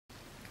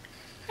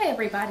Hi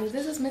everybody,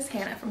 this is Miss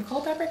Hannah from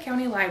Culpeper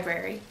County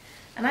Library,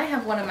 and I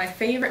have one of my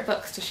favorite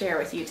books to share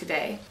with you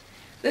today.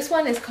 This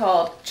one is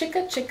called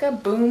Chicka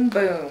Chicka Boom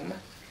Boom,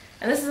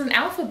 and this is an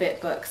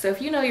alphabet book, so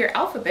if you know your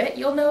alphabet,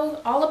 you'll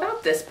know all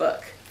about this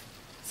book.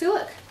 See,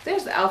 look,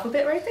 there's the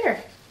alphabet right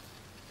there.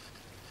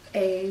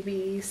 A,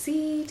 B,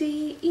 C,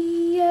 D,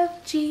 E,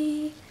 F,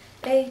 G,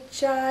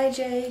 H, I,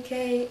 J,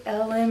 K,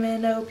 L, M,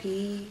 N, O,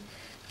 P,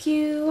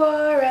 Q,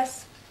 R,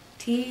 S,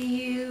 T,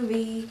 U,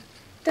 V,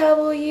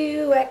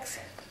 W, X,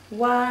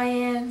 Y,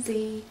 and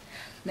Z.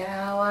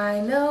 Now I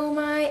know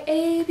my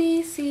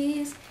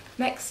ABCs.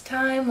 Next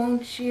time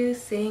won't you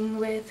sing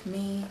with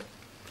me?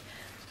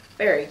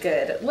 Very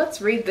good.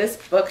 Let's read this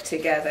book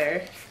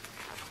together.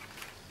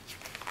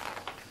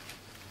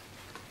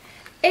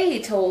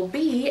 A told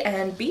B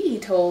and B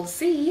told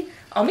C,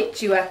 I'll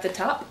meet you at the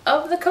top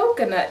of the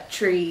coconut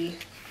tree.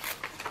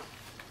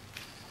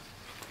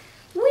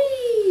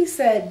 Whee,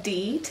 said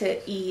D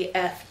to E,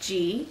 F,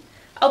 G,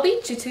 I'll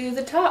beat you to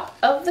the top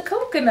of the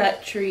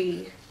coconut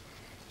tree.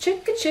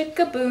 Chicka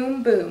chicka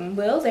boom boom,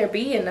 will there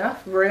be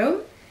enough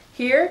room?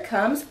 Here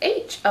comes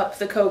H up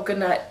the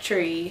coconut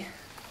tree.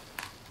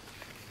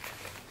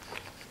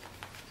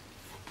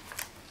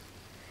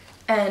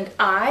 And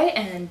I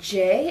and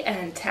J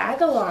and tag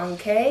along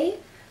K,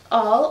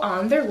 all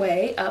on their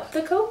way up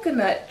the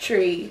coconut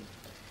tree.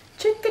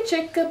 Chicka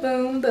chicka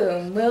boom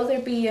boom, will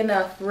there be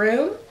enough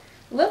room?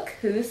 Look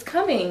who's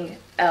coming,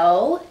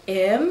 L,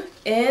 M,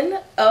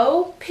 N,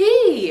 O,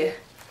 P.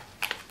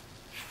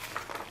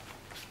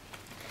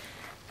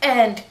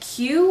 And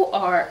Q,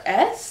 R,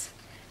 S,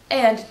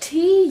 and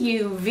T,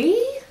 U,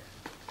 V.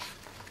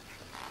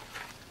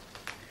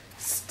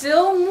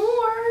 Still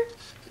more,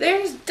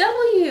 there's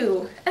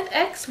W and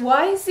X,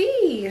 Y,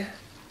 Z.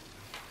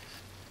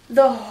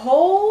 The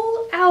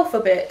whole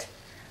alphabet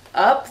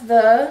up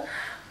the...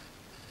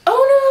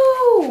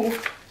 Oh no!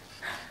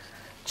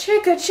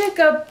 Chicka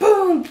chicka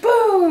boom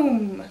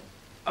boom!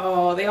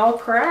 Oh, they all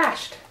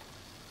crashed.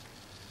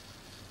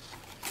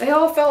 They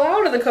all fell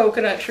out of the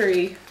coconut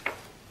tree.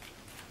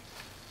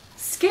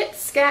 Skit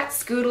scat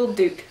scoodle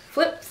doot,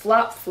 flip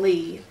flop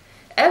flee.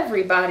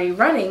 Everybody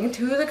running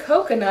to the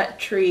coconut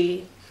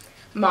tree.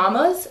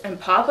 Mamas and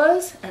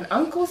papas and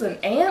uncles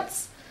and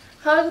aunts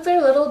hug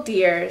their little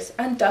dears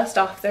and dust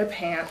off their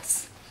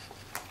pants.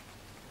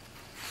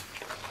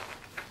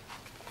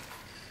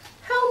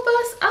 Help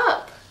us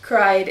up,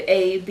 cried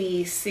A,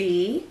 B,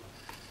 C.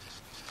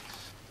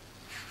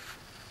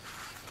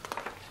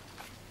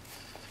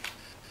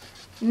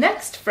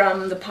 Next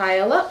from the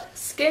pile-up,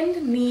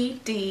 skinned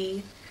knee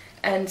D,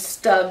 and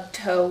stubbed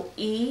toe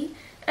E,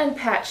 and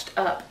patched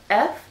up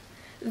F.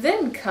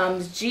 Then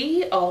comes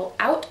G, all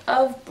out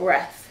of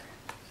breath.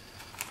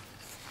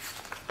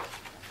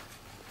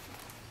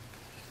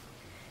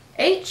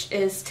 H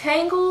is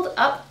tangled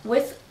up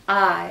with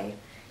I.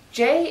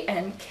 J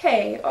and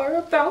K are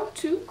about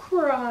to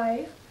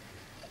cry.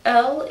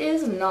 L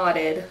is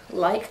knotted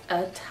like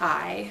a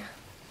tie.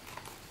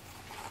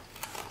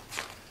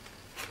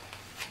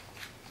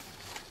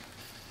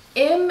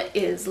 M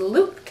is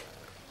looped.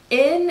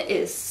 N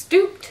is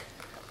stooped.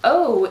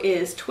 O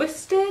is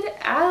twisted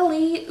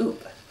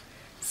alley-oop.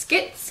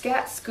 Skit,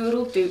 scat,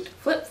 scoodle, doot,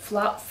 flip,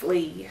 flop,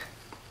 flee.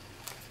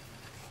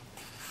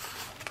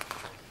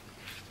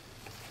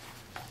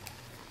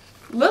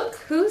 Look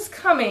who's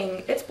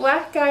coming, it's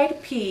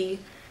black-eyed P,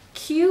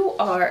 Q,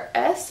 R,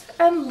 S,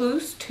 and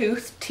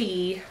loose-toothed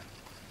T.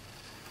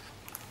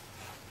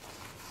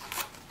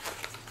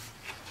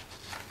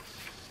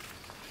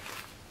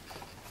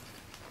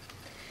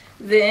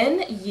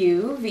 Then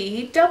U,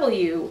 V,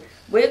 W,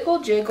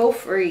 wiggle, jiggle,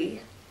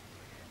 free.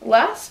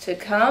 Last to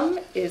come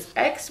is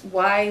X,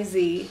 Y,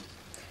 Z,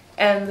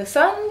 and the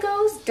sun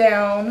goes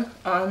down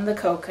on the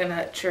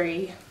coconut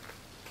tree.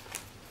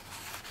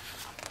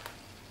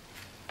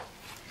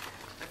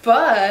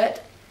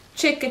 But,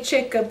 chicka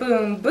chicka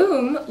boom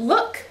boom,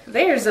 look,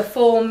 there's a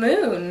full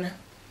moon.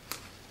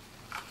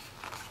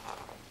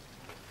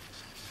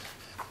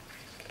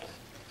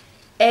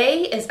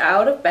 A is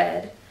out of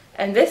bed,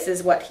 and this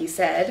is what he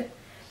said.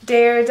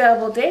 Dare,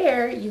 double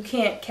dare, you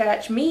can't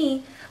catch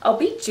me. I'll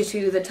beat you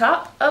to the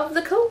top of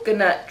the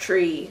coconut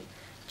tree.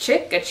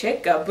 Chicka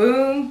chicka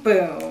boom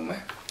boom.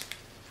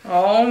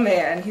 Oh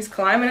man, he's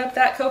climbing up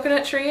that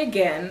coconut tree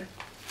again.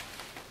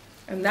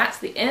 And that's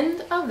the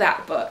end of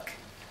that book.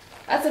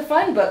 That's a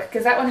fun book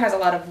because that one has a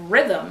lot of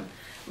rhythm.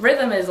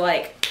 Rhythm is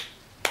like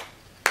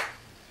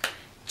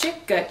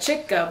chicka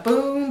chicka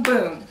boom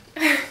boom.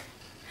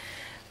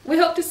 We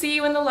hope to see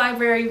you in the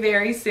library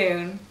very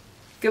soon.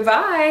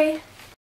 Goodbye!